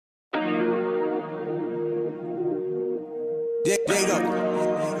There you go.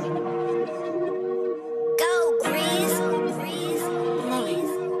 Go, Grease.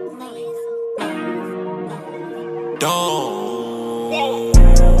 Don't.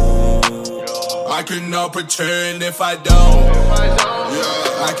 I cannot pretend if I don't.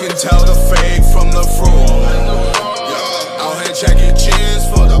 Yeah. I can tell the fake from the fraud. Yeah. Out here checking chins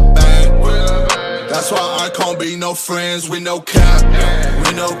for the bank. That's why I can't be no friends with no cap.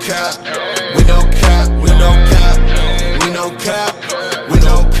 We no cap. We no cap. We no cap. We no cap. We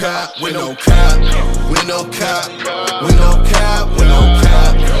no cap. We no cap. We no cap. We no cap. We no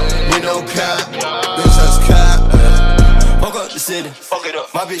cap. We no cap. Bitch, that's cap. Woke up the city, Fuck it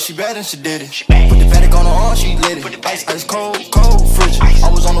up. my bitch, she bad and she did it. bad. Put the Patek on her arm, she lit it. Ice, ice, cold, cold, frigid. I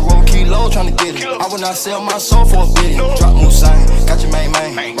was on the road, kilo, tryna get it. I would not sell my soul for a biddy. Drop Moussain, got your main.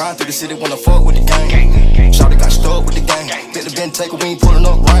 Ride through the city, wanna fuck with the gang. Shawty got stuck with the gang. Bit the Ben take, we ain't pulling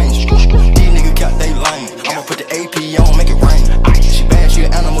up range. These niggas got they lane. I'ma put the AP on, make it rain. She bad, she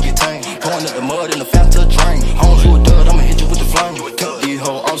an animal, get tame. Pouring up the mud in the Fanta drain. Home to a dud, I'ma hit you with the flame. Cut these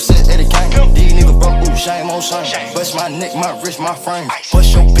hoes, offset at the gang. These niggas broke, ooh, shame on shame. Bust my neck, my wrist, my frame.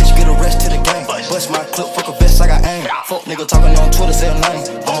 Bust your bitch, get a rest to the game. Bust my clip, fuck a vest, I got aim. Fuck nigga talking on Twitter, say a name.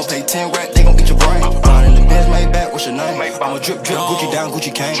 I'ma pay 10 racks, they gon' eat your brain. Riding the Benz, made back, what's your name? I'ma drip, Gucci down,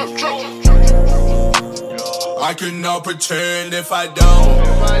 Gucci cane. I cannot pretend if I don't.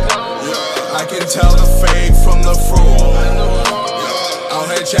 Yeah. I can tell the fake from the fraud. Yeah. Out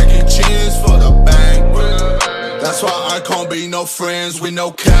here checking chins for the bank. That's why I can't be no friends with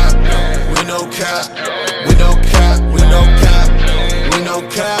no cap. We no cap. We no cap. We no cap. We no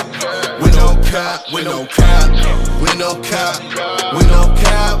cap. We no cap. We no cap. We no cap. We no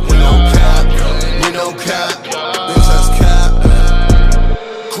cap. We no cap. We no cap. Bitch, that's cap.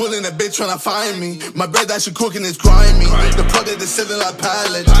 Calling a bitch tryna find me. My bread that she cooking is grimy. The product is selling like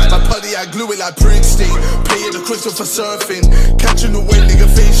pallets. My putty I glue it like Princeton. Playing the crystal for surfing. Catching the wave nigga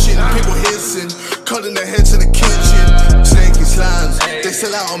fishing. People hissing. Cutting their heads in the kitchen. Snaky slimes. They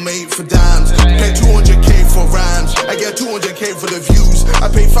sell out on me for dimes. Pay 200k for rhymes. I get 200k for the views. I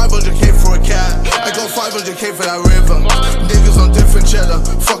pay 500k for a cat. I got 500k for that river. Niggas on different cheddar.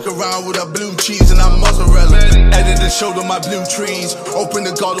 Fuck around with a blue cheese and that mozzarella. Edit the show to my blue trees. Open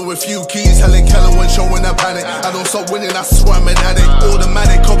the garden with few keys. Helen Keller when showing a panic. I don't stop winning, I swear I'm an addict.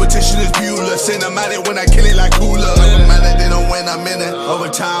 Automatic competition is Bueller. Cinematic when I kill it like cooler. Automatic, they don't win, I'm in it. Over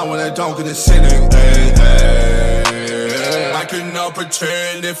time when I don't get a cynic. I cannot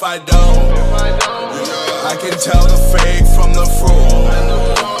pretend if I don't. I can tell the fake from the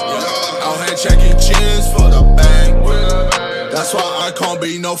fraud. Out here checking chins for the bank. That's why I can't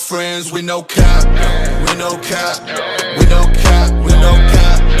be no friends with no cap. We no cap. We no cap. We no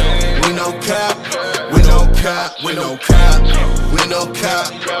cap. We no cap. We no cap. We no cap. We no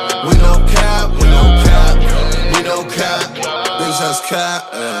cap. We no cap. We no cap. We no cap. Bitch, that's cap.